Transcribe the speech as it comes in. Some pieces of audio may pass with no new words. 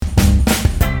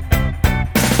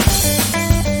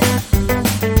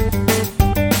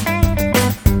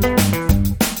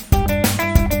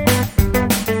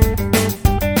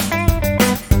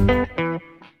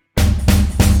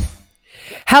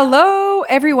Hello,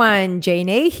 everyone. Jane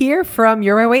here from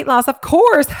Your Weight Loss. Of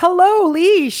course. Hello,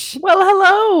 Leash. Well,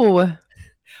 hello.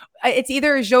 It's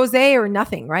either Jose or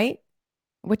nothing, right?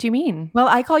 What do you mean? Well,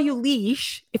 I call you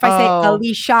Leash. If I say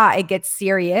Alicia, it gets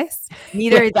serious.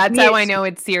 That's how I know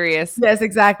it's serious. Yes,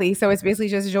 exactly. So it's basically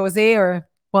just Jose or,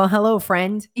 well, hello,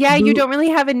 friend. Yeah, you don't really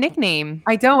have a nickname.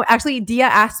 I don't. Actually, Dia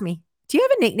asked me, do you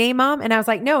have a nickname, Mom? And I was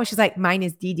like, no. She's like, mine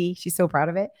is Didi. She's so proud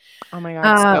of it. Oh my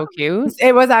God, so cute.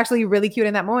 It was actually really cute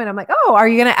in that moment. I'm like, oh, are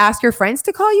you going to ask your friends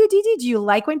to call you Didi? Do you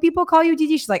like when people call you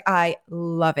Didi? She's like, I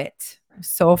love it.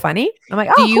 So funny. I'm like,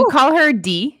 oh, do you call her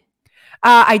D?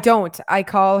 I don't. I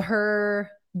call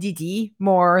her Didi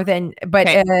more than, but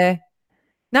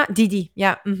not Didi.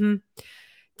 Yeah. Mm-hmm.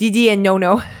 Didi and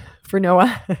No for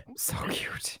Noah. So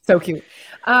cute. So cute.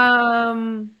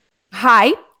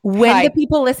 Hi. When the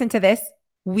people listen to this,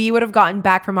 we would have gotten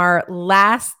back from our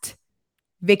last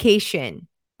vacation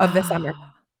of the summer.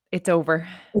 It's over.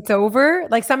 It's over.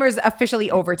 Like summer is officially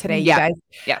over today, you guys.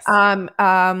 Yes.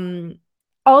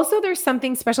 Also, there's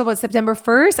something special about September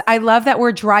 1st. I love that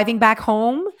we're driving back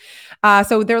home.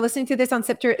 So they're listening to this on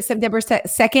September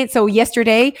 2nd. So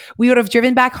yesterday we would have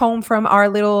driven back home from our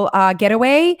little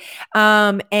getaway.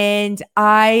 And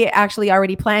I actually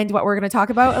already planned what we're going to talk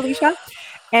about, Alicia.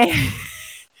 And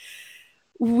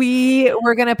we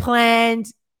were going to plan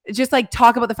just like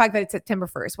talk about the fact that it's September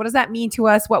 1st. What does that mean to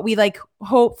us? What we like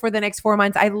hope for the next 4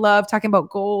 months. I love talking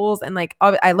about goals and like,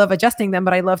 I love adjusting them,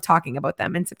 but I love talking about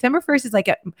them. And September 1st is like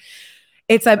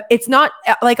it's not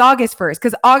like August 1st,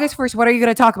 because August 1st, what are you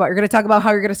going to talk about? You're going to talk about how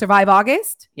you're going to survive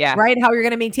August. Yeah. Right. How you're going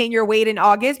to maintain your weight in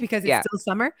August because it's still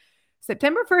summer.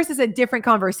 September 1st is a different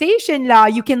conversation.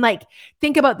 You can like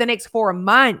think about the next 4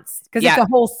 months because it's a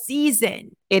whole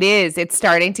season. It is. It's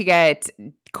starting to get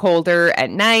colder at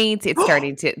night. It's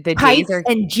starting to the days are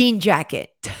and jean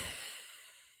jacket.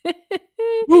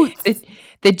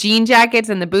 the jean jackets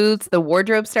and the boots, the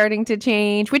wardrobe's starting to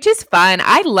change, which is fun.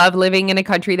 I love living in a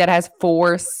country that has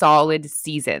 4 solid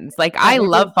seasons. Like I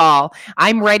love fall.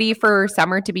 I'm ready for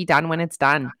summer to be done when it's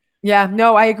done. Yeah,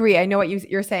 no, I agree. I know what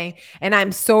you're saying. And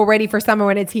I'm so ready for summer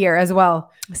when it's here as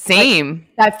well. Same.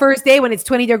 Like, that first day when it's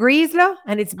 20 degrees,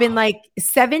 and it's been like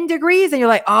 7 degrees and you're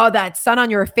like, oh, that sun on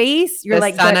your face. You're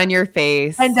like sun on your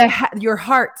face. And your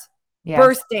heart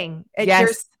bursting.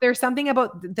 There's something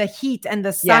about the heat and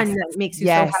the sun that makes you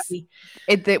so happy.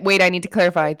 Wait, I need to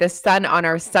clarify. The sun on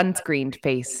our sunscreened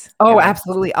face. Oh,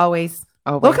 absolutely. Always.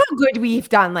 Oh, look how good we've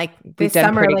done like this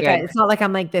summer. Like it's not like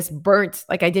I'm like this burnt.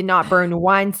 Like I did not burn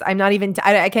once. I'm not even,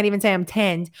 I can't even say I'm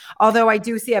tanned. Although I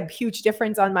do see a huge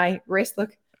difference on my wrist.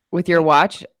 Look. With your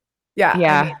watch? Yeah.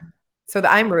 Yeah. I mean, so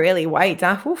I'm really white.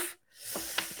 Oof.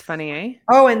 It's funny, eh?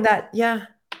 Oh, and that,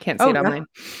 Can't see it on mine.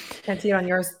 Can't see it on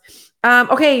yours.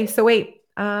 Okay. So wait.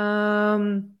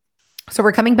 So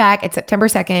we're coming back. It's September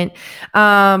 2nd.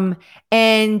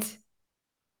 And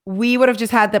we would have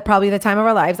just had probably the time of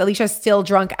our lives. Alicia's still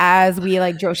drunk as we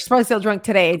like drove. She's probably still drunk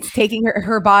today. It's taking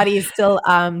her body is still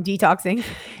detoxing.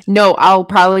 No,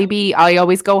 I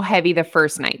always go heavy the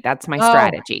first night. That's my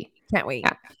strategy. Can't wait.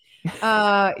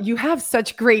 Yeah. You have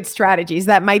such great strategies.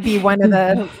 That might be one of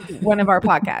our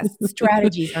podcasts.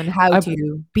 Strategies on how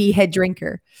to be head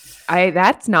drinker.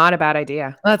 That's not a bad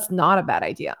idea. That's not a bad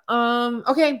idea.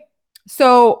 Okay.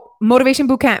 So Motivation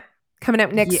Bootcamp coming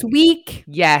up next week.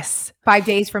 Yes. 5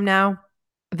 days from now.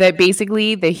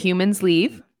 Basically the humans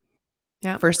leave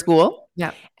for school.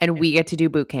 Yeah. And we get to do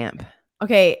boot camp.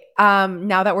 Okay.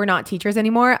 Now that we're not teachers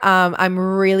anymore, I'm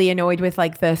really annoyed with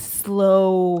like the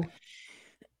slow.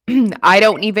 I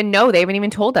don't even know. They haven't even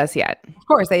told us yet. Of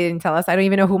course they didn't tell us. I don't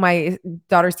even know who my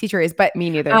daughter's teacher is, but me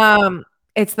neither.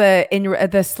 It's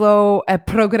the slow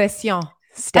progression.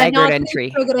 Staggered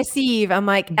entry. Progressive. I'm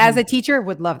like, as a teacher,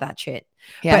 would love that shit.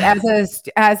 Yeah. But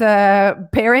as a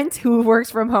parent who works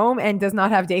from home and does not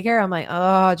have daycare, I'm like,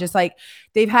 oh, just like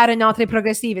they've had an entrée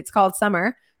progressive. It's called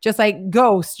summer. Just like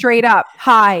go straight up.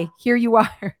 Hi, here you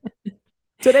are.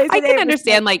 I can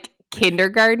understand like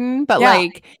kindergarten, but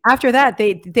like after that,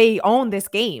 they own this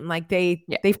game. Like they've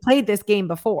played this game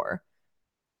before.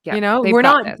 Yeah, you know, we're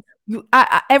not.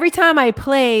 Every time I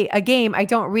play a game, I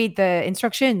don't read the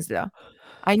instructions though.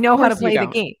 I know how to play the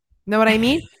game. Know what I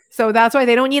mean? So that's why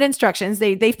they don't need instructions.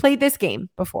 They've played this game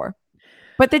before.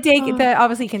 But the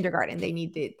obviously kindergarten, they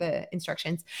need the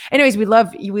instructions. Anyways, we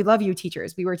love you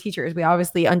teachers. We were teachers. We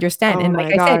obviously understand. And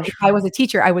like I said, if I was a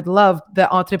teacher, I would love the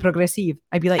entrée progressive.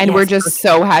 I'd be like, and we're just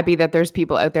so happy that there's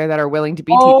people out there that are willing to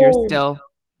be teachers still.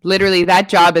 Literally, that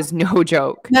job is no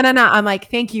joke. No. I'm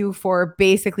like, thank you for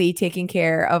basically taking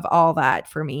care of all that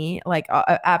for me. Like,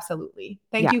 absolutely.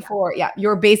 Thank you for,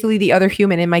 you're basically the other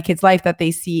human in my kid's life that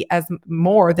they see as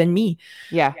more than me.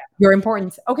 Yeah. You're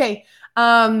important. Okay.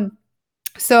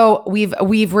 So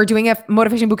we're doing a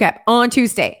motivation bootcamp on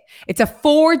Tuesday. It's a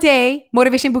 4-day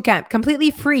motivation bootcamp, completely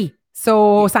free.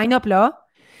 So sign up, la.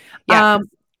 Yeah.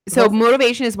 So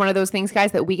motivation is one of those things,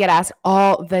 guys, that we get asked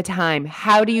all the time.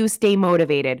 How do you stay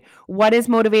motivated? What is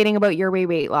motivating about your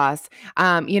weight loss?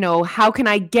 How can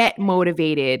I get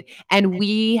motivated? And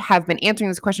we have been answering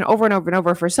this question over and over and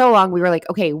over for so long. We were like,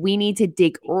 okay, we need to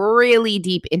dig really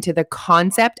deep into the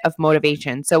concept of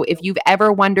motivation. So if you've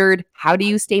ever wondered, how do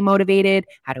you stay motivated?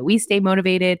 How do we stay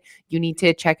motivated? You need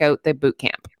to check out the boot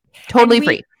camp. Totally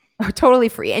free. Totally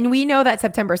free. And we know that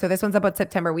September, so this one's about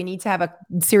September. We need to have a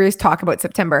serious talk about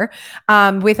September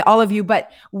with all of you.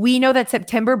 But we know that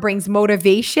September brings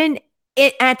motivation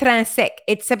intrinsèque.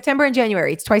 It's September and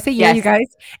January. It's twice a year, you guys.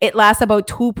 It lasts about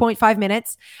 2.5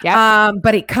 minutes.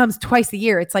 But it comes twice a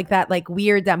year. It's like that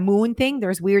moon thing.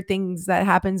 There's weird things that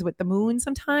happens with the moon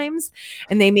sometimes.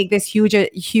 And they make this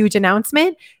huge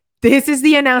announcement. This is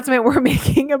the announcement we're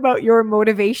making about your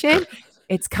motivation.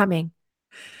 It's coming.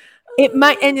 It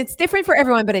might, and it's different for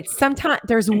everyone, but it's sometimes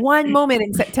there's one moment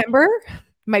in September,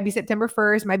 might be September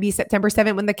 1st, might be September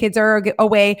 7th when the kids are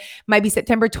away, might be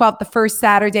September 12th, the first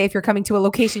Saturday. If you're coming to a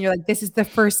location, you're like, this is the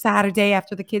first Saturday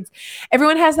after the kids.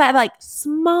 Everyone has that like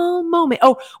small moment.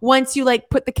 Oh, once you like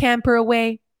put the camper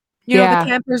away, the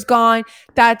camper's gone.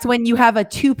 That's when you have a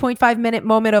 2.5 minute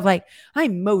moment of like,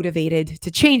 I'm motivated to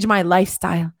change my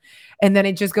lifestyle. And then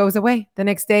it just goes away. The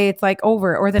next day it's like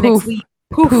over, or the next week,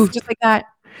 poof, just like that.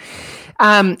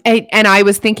 And I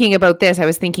was thinking about this. I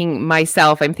was thinking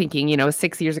myself, I'm thinking,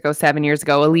 6 years ago, 7 years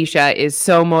ago, Alicia is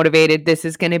so motivated. This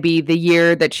is going to be the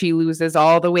year that she loses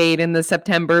all the weight in the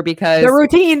September because the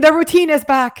routine is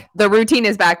back. The routine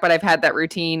is back, but I've had that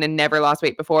routine and never lost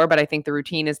weight before. But I think the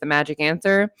routine is the magic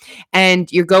answer.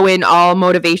 And you go in all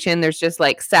motivation. There's just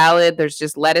like salad. There's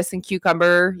just lettuce and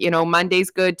cucumber. Monday's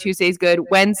good. Tuesday's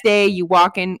good. Wednesday, you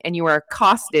walk in and you are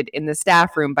accosted in the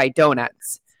staff room by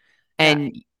donuts.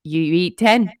 And you eat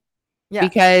 10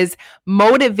 because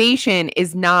motivation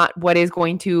is not what is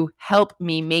going to help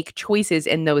me make choices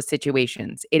in those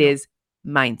situations. It is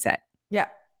mindset. Yeah.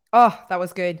 Oh, that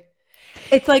was good.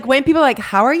 It's like when people are like,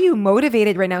 how are you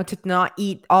motivated right now to not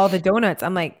eat all the donuts?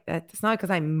 I'm like, it's not because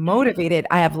I'm motivated.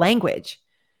 I have language.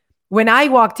 When I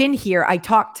walked in here, I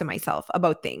talked to myself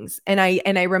about things and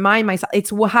I remind myself,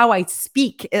 it's how I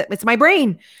speak. It's my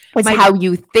brain. It's how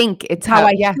you think. It's how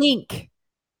I think.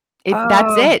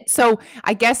 That's it. So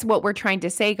I guess what we're trying to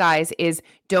say, guys, is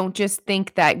don't just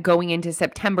think that going into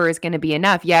September is going to be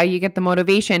enough. Yeah, you get the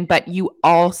motivation, but you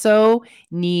also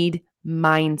need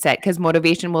mindset because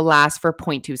motivation will last for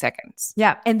 0.2 seconds.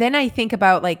 Yeah. And then I think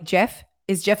about like Jeff.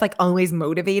 Is Jeff like always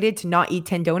motivated to not eat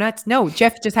 10 donuts? No,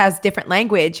 Jeff just has different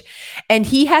language and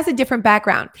he has a different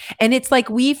background. And it's like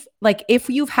if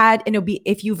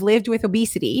you've lived with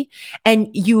obesity and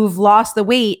you've lost the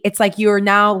weight, it's like you're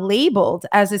now labeled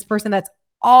as this person that's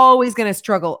always going to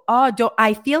struggle.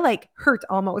 I feel like hurt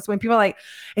almost when people are like,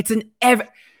 it's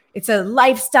a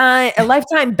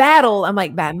lifetime battle. I'm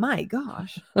like, my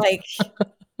gosh, like.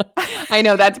 I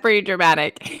know that's pretty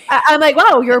dramatic. I'm like,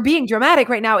 wow, you're being dramatic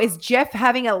right now. Is Jeff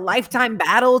having a lifetime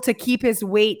battle to keep his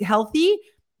weight healthy?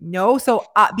 No. So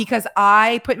because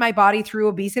I put my body through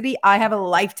obesity, I have a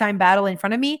lifetime battle in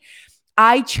front of me.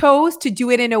 I chose to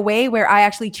do it in a way where I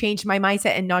actually changed my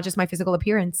mindset and not just my physical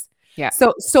appearance. Yeah.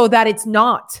 So that it's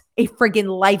not a friggin'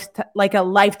 a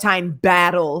lifetime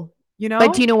battle.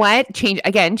 But do you know what? Change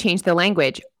the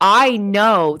language. I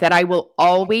know that I will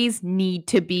always need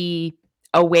to be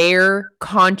aware,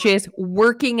 conscious,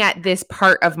 working at this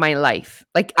part of my life.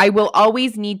 Like I will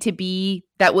always need to be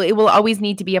it will always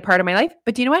need to be a part of my life.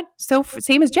 But do you know what? So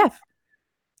same as Jeff.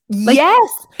 Like, yes.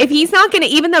 If he's not going to,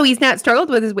 even though he's not struggled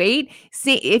with his weight,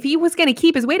 if he was going to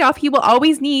keep his weight off, he will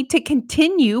always need to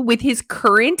continue with his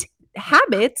current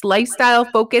habits, lifestyle,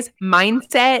 focus,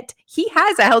 mindset. He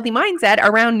has a healthy mindset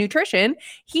around nutrition.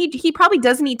 He probably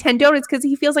doesn't eat 10 donuts because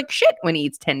he feels like shit when he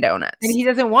eats 10 donuts. And he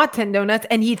doesn't want 10 donuts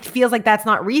and he feels like that's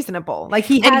not reasonable. Like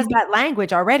he has that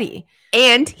language already.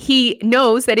 And he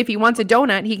knows that if he wants a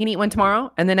donut, he can eat one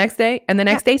tomorrow and the next day and the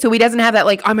next day. So he doesn't have that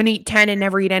like, I'm going to eat 10 and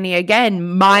never eat any again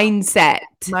mindset.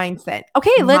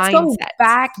 Okay, let's go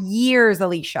back years,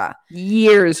 Alicia.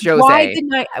 Years, Jose.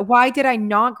 Why did I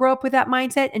not grow up with that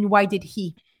mindset? And why did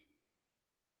he?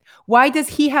 Why does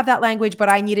he have that language, but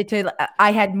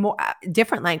I had more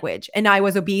different language and I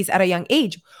was obese at a young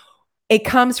age? It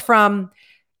comes from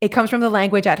it comes from the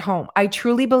language at home. I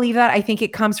truly believe that. I think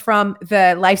it comes from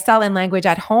the lifestyle and language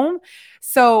at home.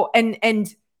 So,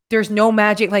 and there's no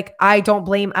magic. Like I don't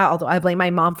blame, although I blame my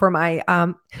mom for my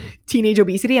teenage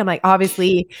obesity. I'm like,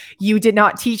 obviously you did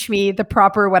not teach me the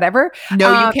proper whatever.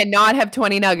 No, you cannot have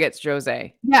 20 nuggets,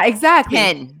 Jose. Yeah,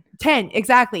 exactly. 10,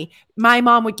 exactly. My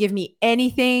mom would give me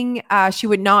anything. She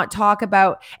would not talk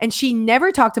about, and she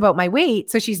never talked about my weight.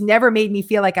 So she's never made me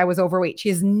feel like I was overweight. She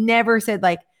has never said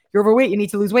like, you're overweight, you need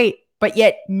to lose weight. But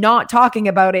yet not talking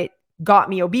about it got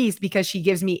me obese because she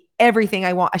gives me everything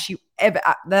I want.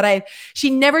 She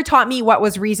never taught me what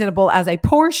was reasonable as a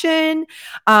portion.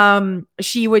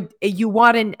 You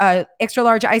want an extra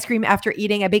large ice cream after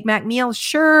eating a Big Mac meal?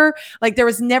 Sure. Like there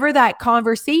was never that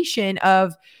conversation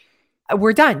of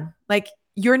we're done. Like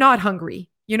you're not hungry.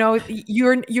 You know,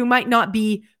 you might not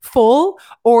be full,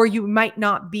 or you might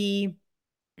not be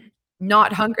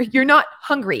not hungry. You're not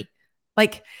hungry.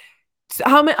 Like so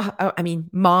how many, I mean,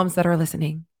 moms that are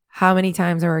listening, how many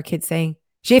times are our kids saying,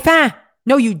 j'ai faim?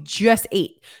 No, you just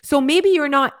ate. So maybe you're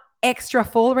not extra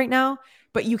full right now,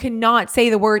 but you cannot say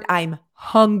the word I'm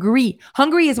hungry.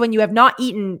 Hungry is when you have not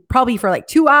eaten probably for like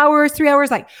 2 hours, 3 hours,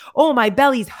 like, oh, my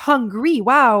belly's hungry.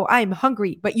 Wow, I'm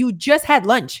hungry. But you just had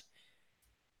lunch.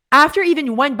 After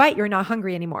even one bite, you're not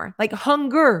hungry anymore. Like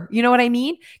hunger, you know what I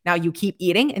mean? Now you keep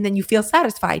eating and then you feel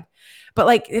satisfied. But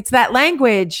like it's that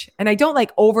language, and I don't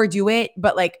like overdo it,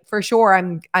 but like for sure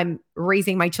I'm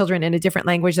raising my children in a different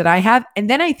language that I have. And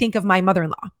then I think of my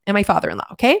mother-in-law and my father-in-law,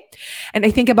 okay? And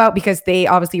I think about, because they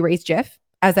obviously raised Jeff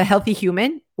as a healthy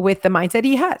human with the mindset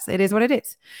he has. It is what it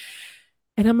is.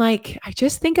 And I'm like, I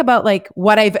just think about like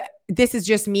this is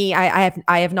just me. I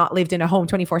have not lived in a home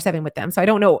 24/7 with them. So I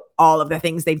don't know all of the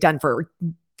things they've done for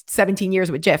 17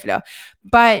 years with Jeff,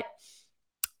 but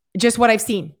just what I've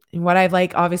seen and what I've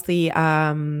like obviously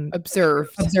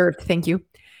observed. Thank you.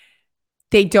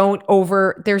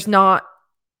 There's not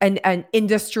an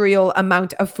industrial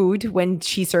amount of food when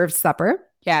she serves supper.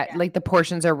 Yeah, like the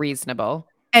portions are reasonable.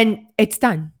 And it's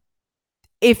done.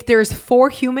 If there's 4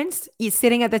 humans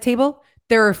sitting at the table,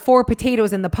 there are 4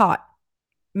 potatoes in the pot,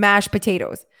 mashed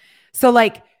potatoes. So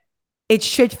like it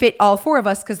should fit all 4 of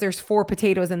us because there's 4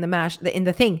 potatoes in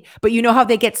the thing. But you know how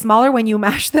they get smaller when you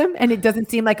mash them and it doesn't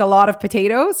seem like a lot of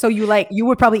potatoes. So you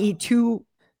would probably eat 2,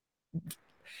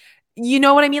 you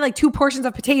know what I mean? Like 2 portions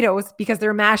of potatoes because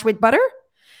they're mashed with butter.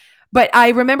 But I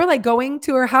remember like going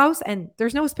to her house and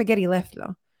there's no spaghetti left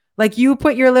though. Like you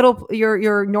put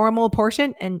your normal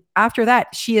portion, and after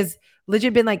that, she has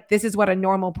legit been like, this is what a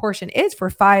normal portion is for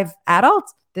 5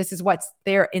 adults. This is what's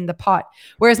there in the pot.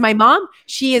 Whereas my mom,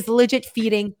 she is legit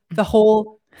feeding the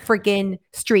whole friggin'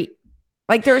 street.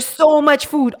 Like there's so much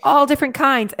food, all different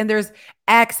kinds, and there's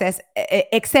excess.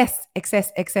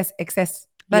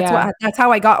 That's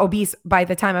how I got obese by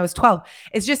the time I was 12.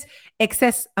 It's just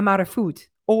excess amount of food,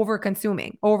 over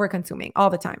consuming all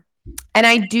the time. And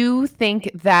I do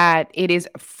think that it is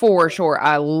for sure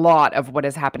a lot of what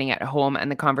is happening at home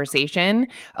and the conversation.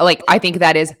 Like I think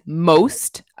that is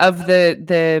most of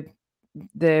the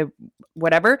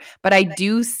whatever, but I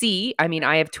do see, I mean,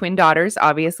 I have twin daughters,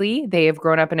 obviously. They have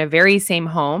grown up in a very same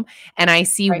home, and I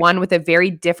see one with a very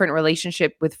different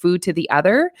relationship with food to the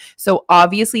other. So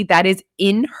obviously that is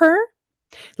in her.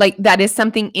 Like that is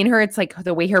something in her. It's like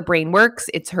the way her brain works.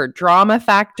 It's her drama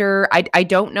factor. I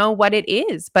don't know what it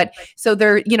is, but so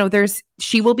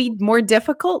she will be more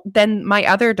difficult than my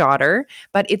other daughter,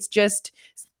 but it's just,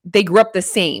 they grew up the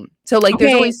same. So like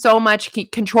there's only so much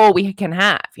control we can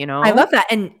have, I love that.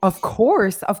 And of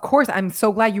course, I'm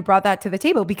so glad you brought that to the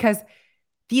table, because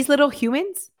these little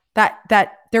humans that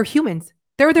they're humans,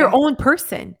 they're their own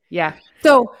person. Yeah.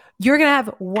 So you're going to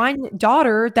have one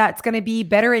daughter that's going to be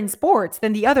better in sports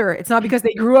than the other. It's not because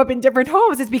they grew up in different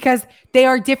homes. It's because they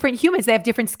are different humans. They have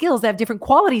different skills. They have different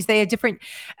qualities. They have different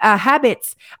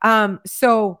habits.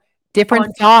 So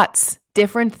different thoughts.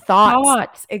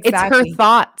 Exactly. It's her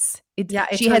thoughts.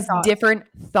 She has thoughts. Different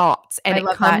thoughts, and it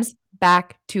comes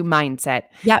back to mindset.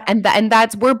 Yeah. And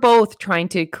that's, we're both trying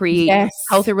to create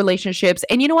healthy relationships.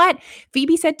 And you know what?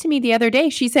 Phoebe said to me the other day,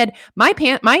 she said,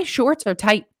 my shorts are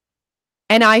tight.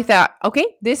 And I thought, okay,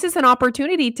 this is an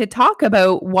opportunity to talk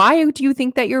about, why do you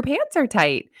think that your pants are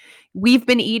tight? We've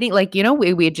been eating, like,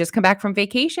 we had just come back from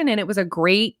vacation, and it was a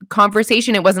great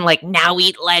conversation. It wasn't like, now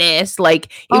eat lettuce.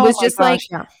 Like, it was just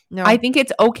I think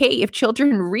it's okay if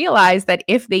children realize that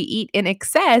if they eat in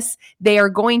excess, they are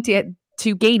going to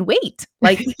to gain weight.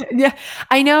 Like, yeah,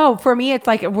 I know. For me, it's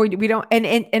like we don't, and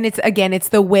it's again, it's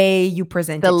the way you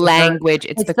present the it to language, her.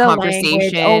 it's the Language. Oh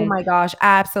conversation. my gosh,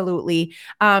 absolutely.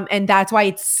 And that's why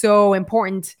it's so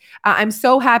important. I'm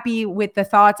so happy with the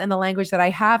thoughts and the language that I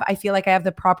have. I feel like I have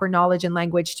the proper knowledge and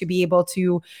language to be able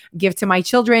to give to my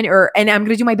children, and I'm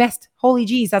gonna do my best. Holy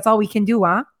geez, that's all we can do,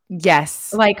 huh?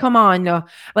 Yes. Like, come on. No.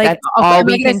 Like, That's all am I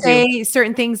we going can to do. say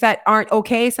certain things that aren't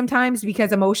okay sometimes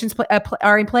because emotions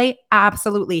are in play?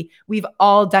 Absolutely. We've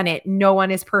all done it. No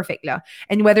one is perfect.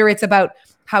 And whether it's about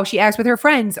how she acts with her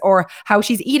friends or how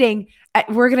she's eating,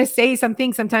 we're going to say some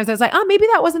things sometimes that's like, oh, maybe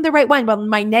that wasn't the right one. But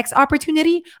my next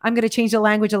opportunity, I'm going to change the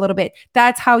language a little bit.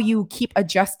 That's how you keep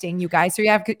adjusting, you guys. So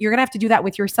you're going to have to do that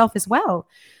with yourself as well.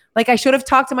 Like, I should have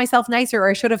talked to myself nicer, or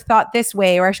I should have thought this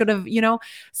way, or I should have,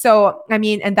 so I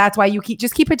mean, and that's why you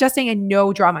keep adjusting and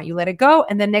no drama. You let it go.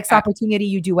 And then next opportunity,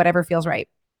 you do whatever feels right.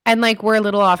 And like, we're a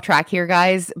little off track here,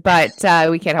 guys, but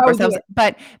we can't help ourselves.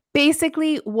 But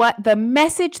basically, what the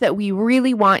message that we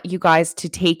really want you guys to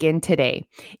take in today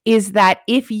is that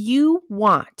if you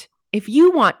want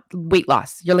weight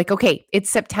loss, you're like, okay, it's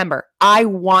September. I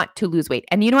want to lose weight.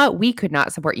 And you know what? We could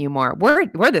not support you more.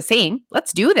 We're the same.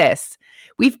 Let's do this.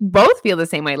 We both feel the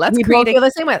same way. We both feel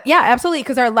the same way. Yeah, absolutely.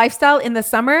 Because our lifestyle in the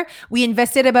summer, we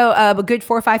invested about a good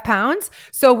 4 or 5 pounds.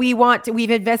 So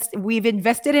we've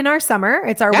invested in our summer.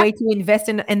 It's our way to invest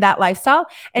in that lifestyle.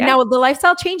 And now the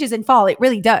lifestyle changes in fall. It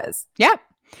really does. Yeah.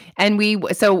 And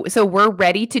so we're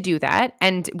ready to do that.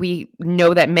 And we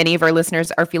know that many of our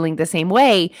listeners are feeling the same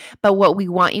way. But what we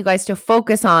want you guys to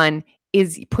focus on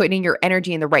is putting your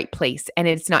energy in the right place. And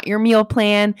it's not your meal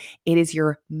plan. It is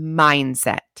your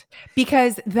mindset.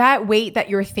 Because that weight that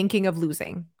you're thinking of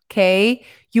losing, okay,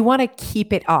 you want to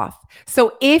keep it off.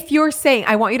 So if you're saying,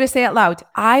 I want you to say out loud,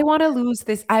 I want to lose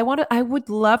this. I would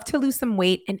love to lose some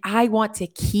weight and I want to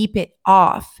keep it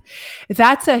off.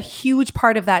 That's a huge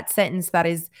part of that sentence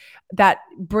that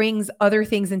brings other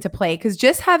things into play. Because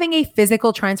just having a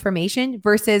physical transformation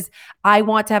versus I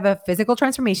want to have a physical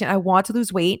transformation, I want to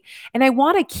lose weight and I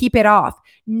want to keep it off.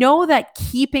 Know that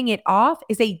keeping it off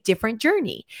is a different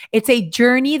journey. It's a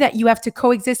journey that you have to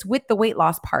coexist with the weight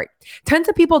loss part. Tons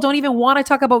of people don't even want to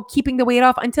talk about keeping the weight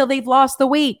off until they've lost the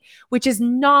weight, which is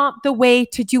not the way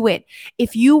to do it.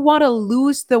 If you want to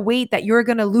lose the weight that you're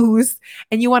going to lose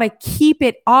and you want to keep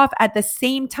it off at the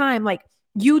same time, like,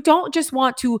 you don't just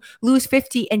want to lose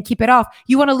 50 and keep it off.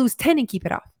 You want to lose 10 and keep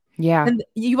it off. Yeah. And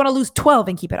you want to lose 12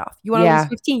 and keep it off. You want to lose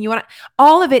 15. You want to,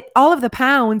 all of the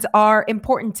pounds are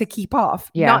important to keep off,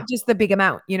 not just the big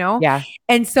amount, Yeah.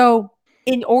 And so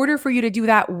in order for you to do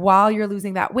that while you're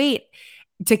losing that weight,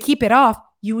 to keep it off,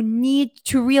 you need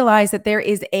to realize that there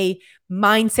is a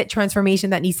mindset transformation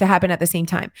that needs to happen at the same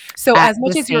time. So at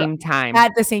the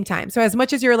same time. So as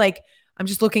much as you're like, I'm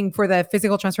just looking for the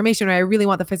physical transformation, or I really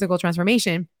want the physical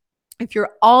transformation. If you're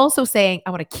also saying,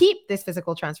 I want to keep this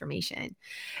physical transformation,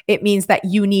 it means that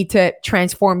you need to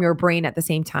transform your brain at the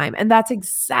same time. And that's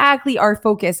exactly our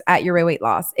focus at Your Weight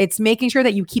Loss. It's making sure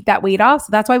that you keep that weight off.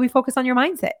 So that's why we focus on your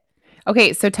mindset.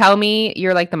 Okay, so tell me,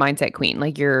 you're like the mindset queen.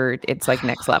 Like it's like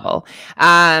next level.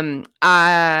 Your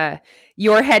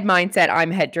head mindset, I'm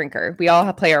head drinker. We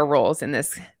all play our roles in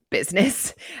this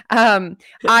business.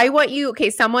 I want you,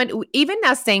 someone, even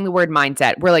us saying the word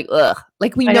mindset, we're like, ugh,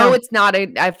 like we know it's not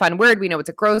a fun word. We know it's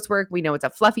a gross word. We know it's a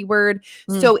fluffy word.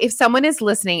 So if someone is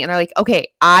listening and they're like, okay,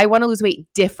 I want to lose weight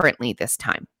differently this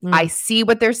time. I see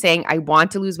what they're saying. I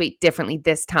want to lose weight differently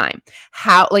this time.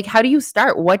 How do you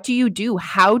start? What do you do?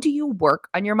 How do you work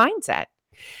on your mindset?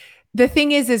 The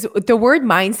thing is the word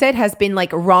mindset has been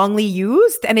like wrongly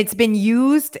used, and it's been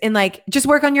used in like, just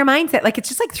work on your mindset. Like, it's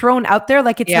just like thrown out there.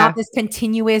 Like, it's not this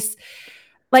continuous,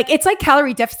 like, it's like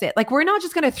calorie deficit. Like, we're not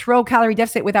just going to throw calorie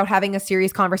deficit without having a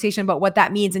serious conversation about what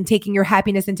that means and taking your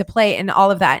happiness into play and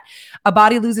all of that. A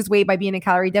body loses weight by being in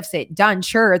calorie deficit. Done.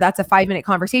 Sure. That's a 5-minute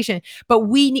conversation, but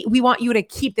we want you to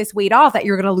keep this weight off that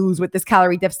you're going to lose with this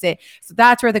calorie deficit. So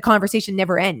that's where the conversation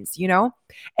never ends,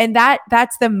 And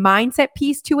that's the mindset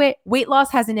piece to it. Weight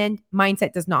loss has an end.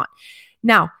 Mindset does not.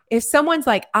 Now, if someone's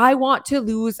like, I want to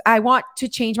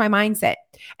change my mindset.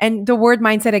 And the word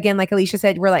mindset, again, like Alicia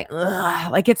said, we're like,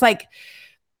 ugh, like, it's like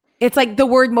the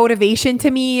word motivation to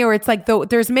me, or it's like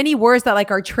there's many words that like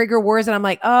are trigger words. And I'm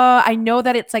like, oh, I know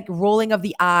that it's like rolling of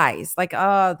the eyes, like,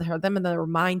 oh, them and their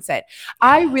mindset.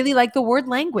 I really like the word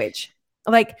language.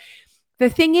 Like,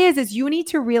 the thing is you need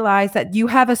to realize that you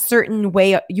have a certain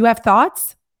way, you have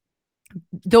thoughts.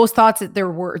 Those thoughts,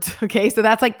 they're words. Okay. So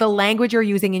that's like the language you're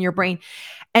using in your brain.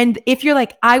 And if you're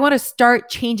like, I want to start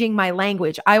changing my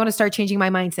language, I want to start changing my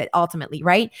mindset ultimately,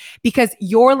 right? Because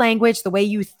your language, the way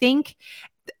you think,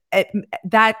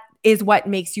 that is what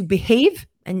makes you behave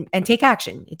and take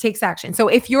action. It takes action. So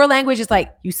if your language is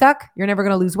like, you suck, you're never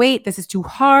going to lose weight, this is too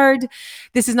hard,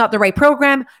 this is not the right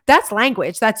program, that's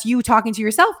language. That's you talking to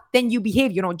yourself. Then you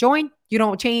behave. You don't join, you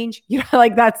don't change. You know,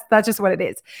 like that's just what it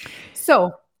is.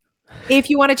 So if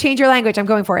you want to change your language, I'm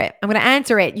going for it. I'm going to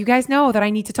answer it. You guys know that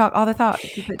I need to talk all the thoughts.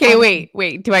 Okay,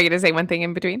 wait. Do I get to say one thing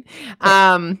in between?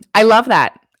 I love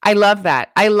that. I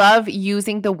love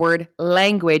using the word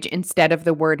language instead of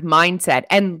the word mindset.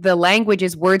 And the language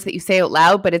is words that you say out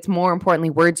loud, but it's more importantly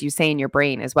words you say in your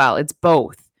brain as well. It's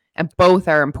both, and both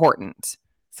are important.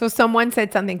 So someone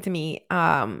said something to me,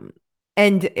 and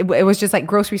it was just like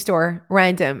grocery store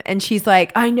random. And she's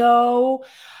like, I know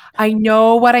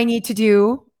what I need to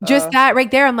do. Just that right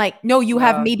there. I'm like, no, you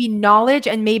have maybe knowledge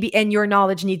and your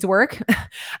knowledge needs work.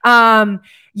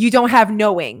 You don't have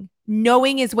knowing.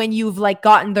 Knowing is when you've like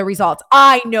gotten the results.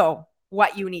 I know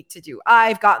what you need to do.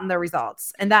 I've gotten the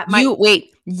results. And that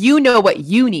you know what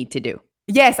you need to do.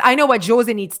 Yes, I know what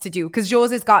Jose needs to do because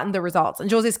Jose's gotten the results and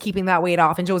Jose's keeping that weight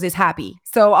off and Jose's happy.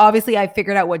 So obviously I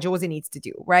figured out what Jose needs to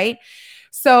do, right?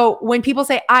 So when people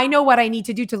say, I know what I need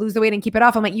to do to lose the weight and keep it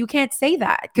off, I'm like, you can't say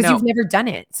that because you've never done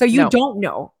it. So you don't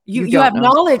know. You have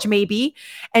knowledge maybe,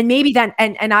 and maybe then,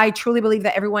 and I truly believe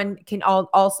that everyone can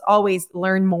always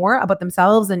learn more about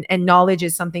themselves, and knowledge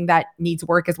is something that needs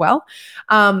work as well.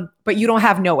 But you don't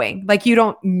have knowing, like you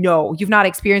don't know, you've not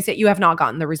experienced it. You have not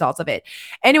gotten the results of it.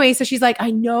 Anyway, so she's like,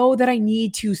 I know that I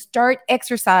need to start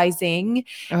exercising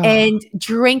and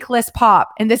drink less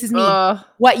pop. And this is me.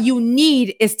 What you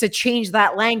need is to change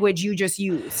that language you just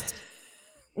used.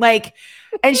 Like,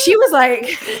 and she was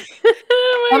like,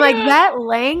 I'm like, that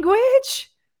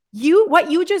language, what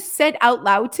you just said out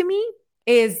loud to me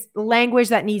is language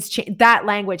that needs that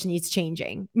language needs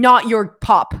changing, not your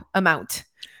pop amount.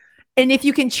 And if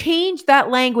you can change that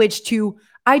language to,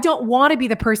 I don't want to be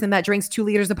the person that drinks 2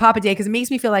 liters of pop a day because it makes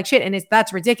me feel like shit. And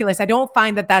that's ridiculous. I don't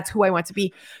find that that's who I want to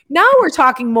be. Now we're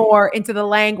talking more into the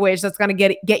language that's going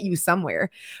to get you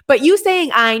somewhere. But you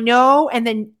saying, I know, and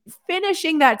then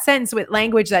finishing that sentence with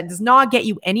language that does not get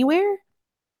you anywhere.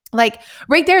 Like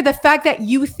right there, the fact that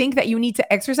you think that you need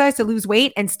to exercise to lose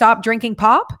weight and stop drinking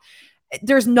pop,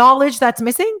 there's knowledge that's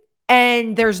missing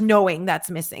and there's knowing that's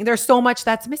missing. There's so much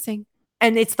that's missing.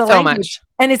 And it's the language.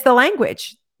 And it's the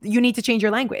language. You need to change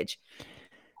your language.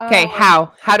 Okay.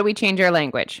 How do we change our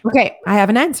language? Okay. I have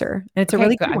an answer. And it's a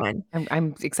really good one.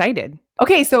 I'm excited.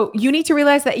 Okay. So you need to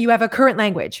realize that you have a current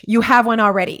language. You have one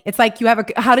already. It's like you have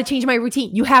how to change my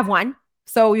routine. You have one.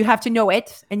 So you have to know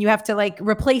it and you have to like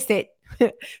replace it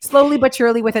slowly but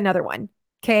surely with another one.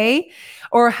 Okay.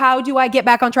 Or how do I get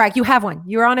back on track? You have one.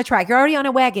 You're on a track. You're already on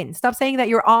a wagon. Stop saying that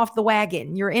you're off the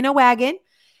wagon. You're in a wagon.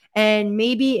 And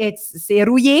maybe it's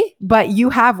rouillé, but you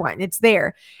have one. It's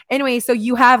there. Anyway, so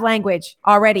you have language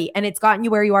already and it's gotten you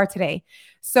where you are today.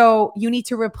 So you need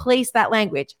to replace that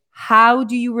language. How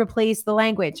do you replace the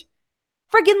language?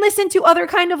 Friggin' listen to other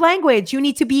kind of language. You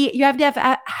have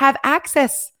to have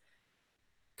access.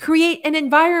 Create an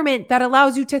environment that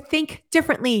allows you to think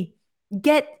differently.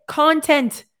 Get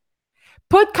content.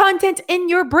 Put content in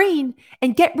your brain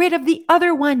and get rid of the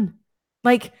other one.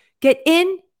 Like get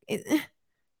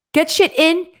shit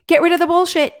in, get rid of the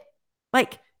bullshit.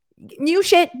 Like new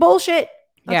shit, bullshit.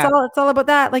 That's all. It's all about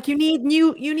that. Like you need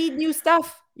new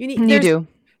stuff. You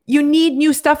need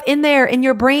new stuff in there in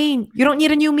your brain. You don't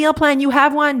need a new meal plan. You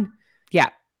have one. Yeah.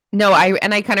 No,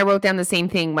 I kind of wrote down the same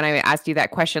thing when I asked you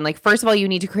that question. Like, first of all, you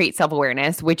need to create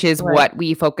self-awareness, which is what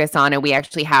we focus on. And we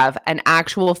actually have an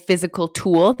actual physical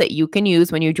tool that you can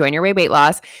use when you join your weight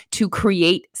loss to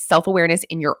create self-awareness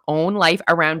in your own life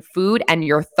around food and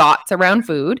your thoughts around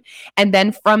food. And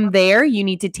then from there, you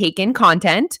need to take in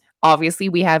content. Obviously,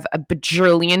 we have a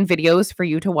bajillion videos for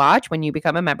you to watch when you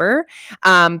become a member.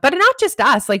 But not just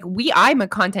us. Like I'm a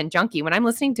content junkie. When I'm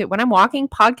walking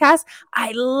podcasts,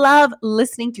 I love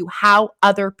listening to how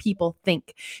other people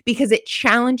think because it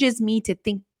challenges me to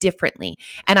think differently.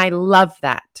 And I love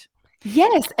that.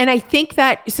 Yes. And I think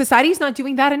that society is not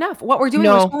doing that enough. What we're doing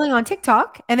is scrolling on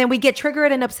TikTok and then we get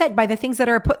triggered and upset by the things that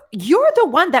are put. You're the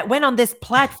one that went on this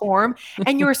platform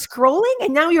and you're scrolling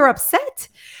and now you're upset.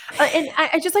 And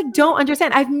I just like don't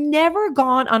understand. I've never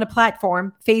gone on a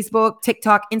platform, Facebook,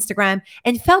 TikTok, Instagram,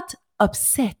 and felt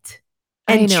upset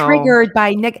and triggered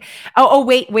by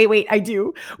wait. I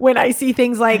do. When I see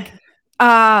things like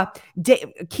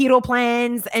keto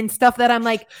plans and stuff that I'm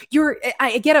like,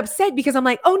 I get upset because I'm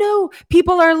like, oh no,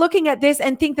 people are looking at this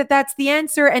and think that that's the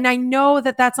answer. And I know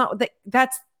that that's not,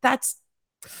 that's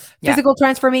physical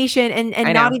transformation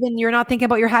and not even, you're not thinking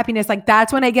about your happiness. Like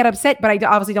that's when I get upset, but I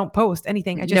obviously don't post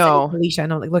anything. I just say, Alicia, I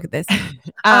know, like, look at this.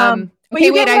 But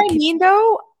you get what I mean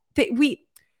though?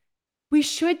 we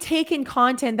should take in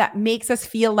content that makes us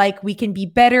feel like we can be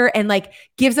better and like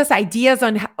gives us ideas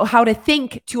on how to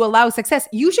think to allow success.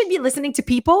 You should be listening to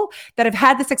people that have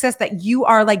had the success that you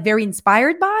are like very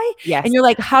inspired by. Yes. And you're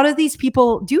like, how do these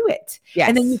people do it? Yes.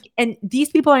 And then and these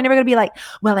people are never going to be like,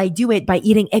 well, I do it by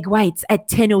eating egg whites at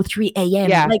 10:03 a.m.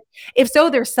 Yeah. Like if so,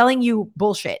 they're selling you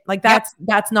bullshit. Like that's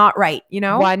not right. You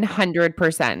know,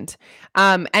 100%.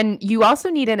 And you also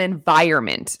need an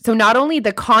environment. So not only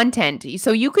the content,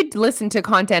 so you could listen to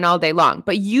content all day long,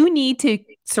 but you need to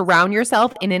surround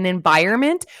yourself in an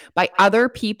environment by other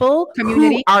people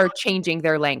who are changing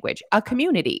their language, a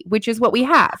community, which is what we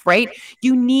have, right?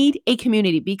 You need a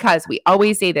community because we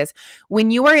always say this,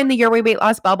 when you are in the Your Way Weight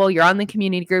Loss bubble, you're on the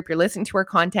community group, you're listening to our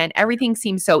content, everything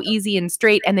seems so easy and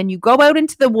straight. And then you go out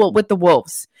into the with the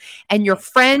wolves and your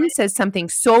friend says something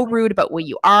so rude about what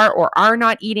you are or are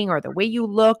not eating or the way you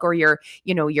look or your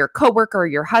coworker or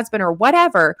your husband or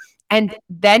whatever. And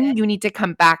then you need to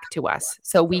come back to us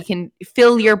so we can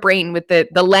fill your brain with the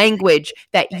language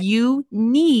that you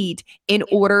need in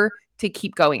order to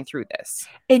keep going through this.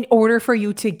 In order for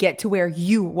you to get to where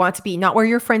you want to be, not where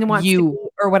your friend wants to be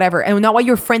or whatever, and not what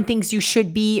your friend thinks you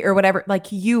should be or whatever, like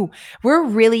we're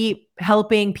really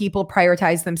helping people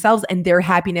prioritize themselves and their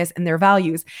happiness and their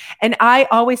values. And I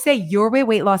always say Your Way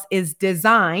Weight Loss is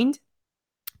designed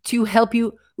to help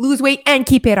you lose weight and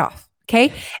keep it off.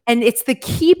 Okay. And it's the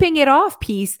keeping it off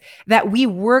piece that we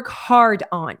work hard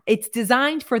on. It's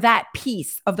designed for that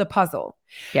piece of the puzzle.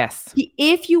 Yes.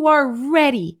 If you are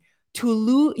ready to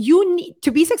lose, you need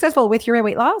to be successful with your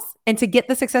weight loss and to get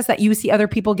the success that you see other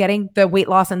people getting, the weight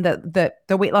loss and the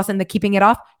weight loss and the keeping it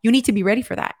off. You need to be ready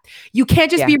for that. You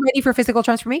can't just be ready for physical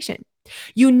transformation.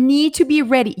 You need to be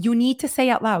ready. You need to say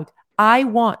out loud, I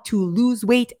want to lose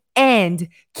weight and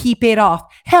keep it off.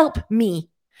 Help me.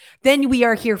 Then we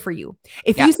are here for you.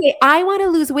 If you say, I want to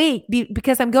lose weight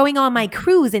because I'm going on my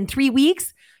cruise in 3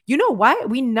 weeks, you know what?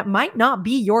 We might not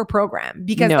be your program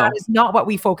because that is not what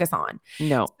we focus on.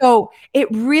 No. So it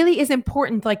really is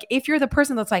important. Like if you're the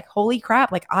person that's like, holy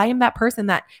crap, like I am that person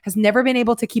that has never been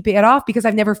able to keep it off because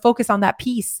I've never focused on that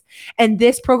piece. And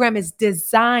this program is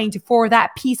designed for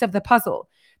that piece of the puzzle,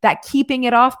 that keeping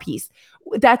it off piece.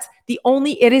 That's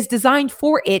it is designed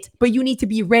for it, but you need to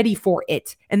be ready for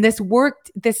it. And this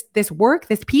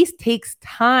piece takes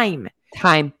time.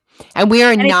 And we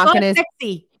are not going to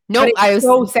sexy. No,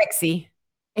 so sexy.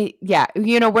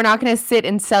 We're not going to sit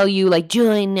and sell you like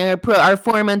join our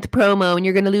 4-month promo and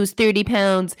you're going to lose 30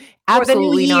 pounds.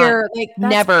 Absolutely not. Like,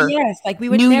 never. Yes. Like we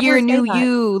would new never year, new that.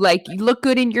 you. Like you look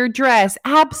good in your dress.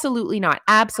 Absolutely not.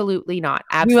 Absolutely not.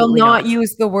 Absolutely we will not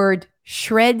use the word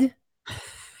shred.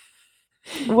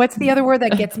 What's the other word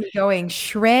that gets me going?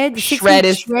 Shred. Shred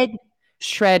gets me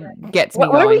going.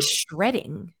 What are we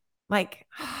shredding? Like,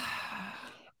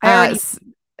 so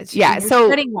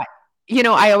shredding what?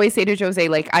 I always say to Jose,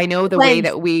 like, I know the way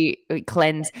that we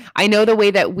cleanse. I know the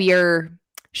way that we are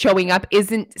showing up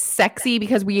isn't sexy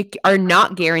because we are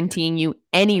not guaranteeing you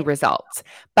any results,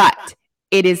 but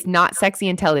it is not sexy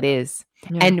until it is.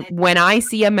 Yeah. And when I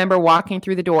see a member walking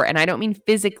through the door, and I don't mean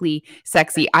physically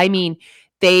sexy, I mean,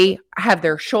 they have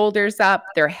their shoulders up,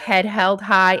 their head held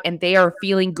high, and they are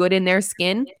feeling good in their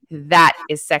skin. That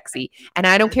is sexy. And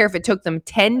I don't care if it took them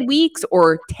 10 weeks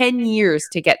or 10 years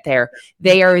to get there.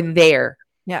 They are there.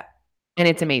 Yeah. And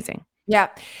it's amazing. Yeah.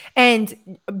 And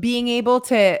being able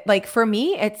to, like, for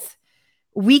me,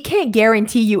 we can't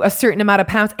guarantee you a certain amount of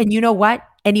pounds. And you know what?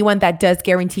 Anyone that does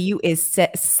guarantee you is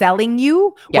selling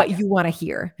you what you want to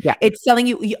hear. Yeah. It's selling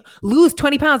you lose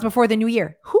 20 pounds before the new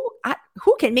year.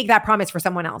 Who can make that promise for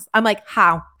someone else? I'm like,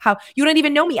 how? You don't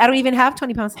even know me. I don't even have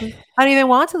 20 pounds. I don't even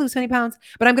want to lose 20 pounds,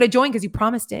 but I'm going to join because you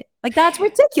promised it. Like, that's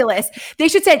ridiculous. They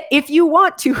should say, if you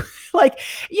want to, like,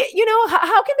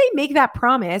 how can they make that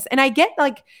promise? And I get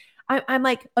like, I'm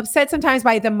like upset sometimes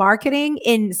by the marketing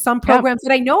in some programs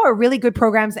that I know are really good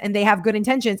programs and they have good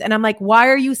intentions. And I'm like, why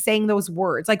are you saying those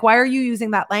words? Like, why are you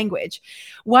using that language?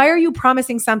 Why are you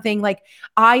promising something? Like,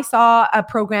 I saw a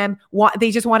program,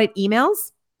 they just wanted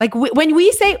emails. Like when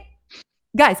we say,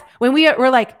 guys, when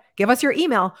we're like, give us your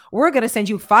email, we're going to send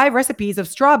you 5 recipes of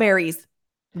strawberries.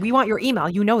 We want your email.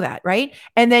 You know that, right?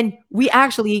 And then we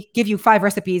actually give you 5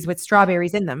 recipes with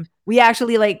strawberries in them. We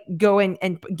actually like go in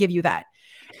and give you that.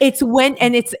 It's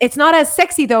not as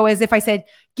sexy though, as if I said,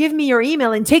 give me your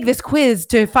email and take this quiz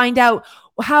to find out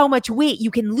how much weight you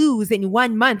can lose in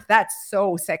 1 month. That's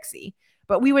so sexy.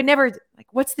 But we would never like,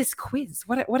 what's this quiz?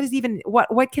 What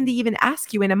can they even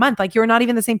ask you in a month? Like, you're not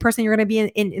even the same person you're going to be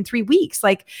in 3 weeks.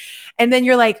 Like, and then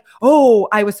you're like, oh,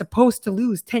 I was supposed to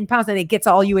lose 10 pounds. And it gets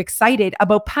all you excited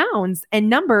about pounds and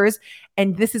numbers.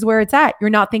 And this is where it's at. You're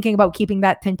not thinking about keeping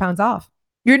that 10 pounds off.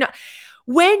 You're not.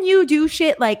 When you do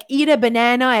shit like eat a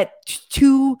banana at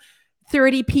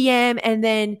 2:30 p.m. and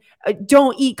then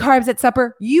don't eat carbs at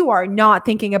supper, you are not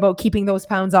thinking about keeping those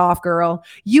pounds off, girl.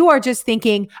 You are just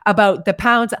thinking about the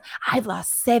pounds. I've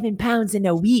lost 7 pounds in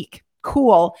a week.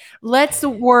 Cool. Let's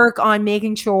work on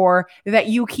making sure that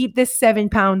you keep this 7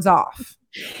 pounds off.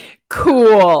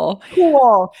 Cool.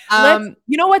 You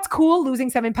know what's cool? Losing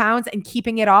 7 pounds and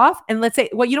keeping it off. And let's say,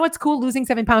 well, you know what's cool? Losing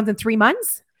 7 pounds in 3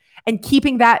 months and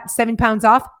keeping that 7 pounds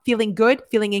off, feeling good,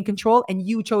 feeling in control. And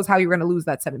you chose how you're going to lose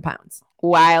that 7 pounds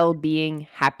while being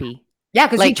happy. Yeah,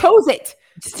 because you chose it.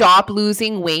 Stop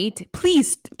losing weight.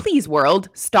 Please, world,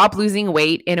 stop losing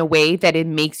weight in a way that it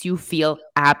makes you feel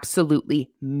absolutely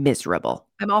miserable.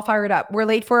 I'm all fired up. We're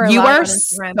late for our You are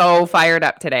so fired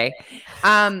up today.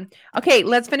 Okay,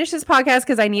 let's finish this podcast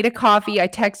because I need a coffee. I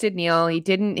texted Neil. He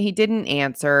didn't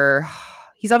answer.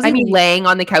 He's obviously laying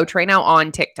on the couch right now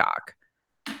on TikTok.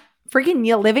 Freaking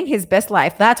Neil living his best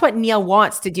life. That's what Neil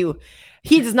wants to do.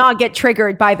 He does not get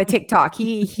triggered by the TikTok.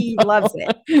 He loves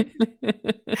it.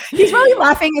 He's really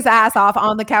laughing his ass off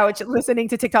on the couch listening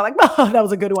to TikTok like, oh, that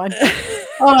was a good one.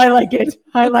 Oh, I like it.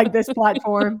 I like this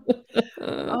platform.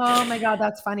 Oh my God,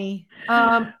 that's funny.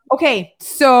 Okay,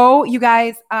 so you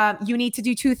guys, you need to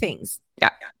do 2 things. Yeah.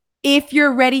 If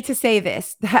you're ready to say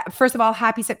this, first of all,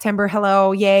 happy September.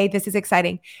 Hello. Yay. This is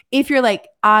exciting. If you're like,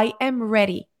 I am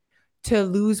ready to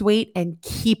lose weight and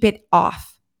keep it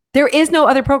off. There is no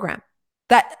other program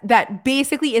that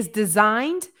basically is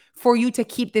designed for you to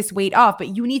keep this weight off. But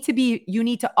you need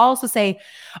to also say,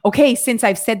 okay, since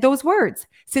I've said those words,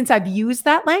 since I've used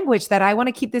that language that I want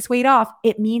to keep this weight off,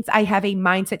 it means I have a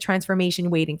mindset transformation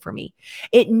waiting for me.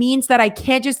 It means that I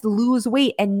can't just lose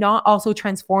weight and not also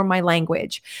transform my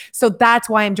language. So that's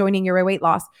why I'm joining Your Weight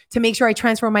Loss, to make sure I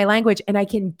transform my language. And I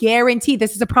can guarantee,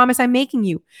 this is a promise I'm making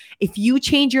you. If you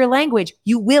change your language,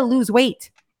 you will lose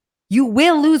weight. You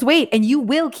will lose weight and you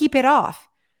will keep it off.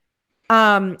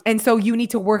 And so you need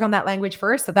to work on that language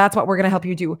first. So that's what we're going to help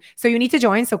you do. So you need to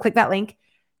join. So click that link.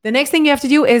 The next thing you have to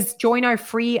do is join our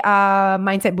free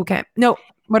motivation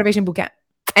bootcamp.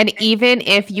 And even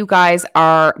if you guys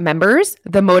are members,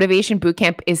 the motivation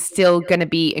bootcamp is still going to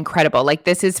be incredible. Like,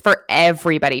 this is for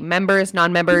everybody, members,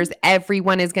 non-members,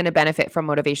 everyone is going to benefit from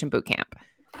motivation bootcamp.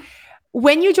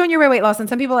 When you join Your Weight Loss, and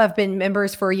some people have been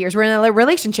members for years, we're in a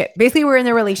relationship. Basically, we're in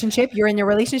a relationship. You're in a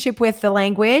relationship with the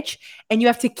language, and you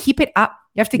have to keep it up.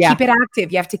 You have to keep it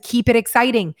active. You have to keep it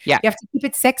exciting. Yeah. You have to keep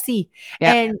it sexy.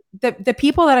 Yeah. And the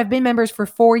people that have been members for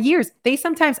 4 years, I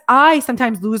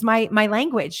sometimes lose my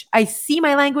language. I see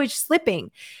my language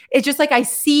slipping. It's just like I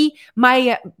see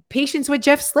my patience with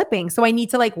Jeff slipping. So I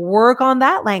need to work on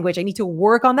that language. I need to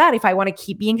work on that if I want to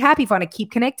keep being happy, if I want to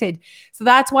keep connected. So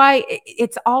that's why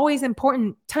it's always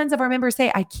important. Tons of our members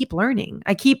say, I keep learning.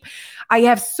 I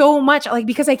have so much,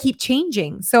 because I keep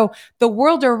changing. So the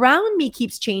world around me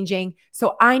keeps changing.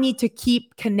 So I need to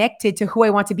keep connected to who I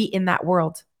want to be in that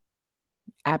world.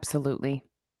 Absolutely.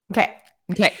 Okay.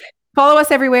 Follow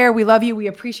us everywhere. We love you. We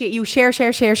appreciate you. Share.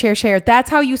 That's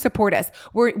how you support us.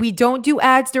 We don't do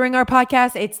ads during our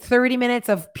podcast. It's 30 minutes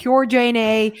of pure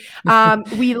J&A.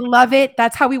 We love it.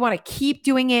 That's how we want to keep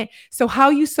doing it. So how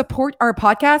you support our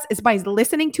podcast is by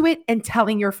listening to it and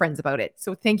telling your friends about it.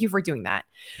 So thank you for doing that.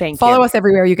 Thank you. Follow us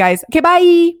everywhere, you guys. Okay,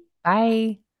 bye.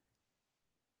 Bye.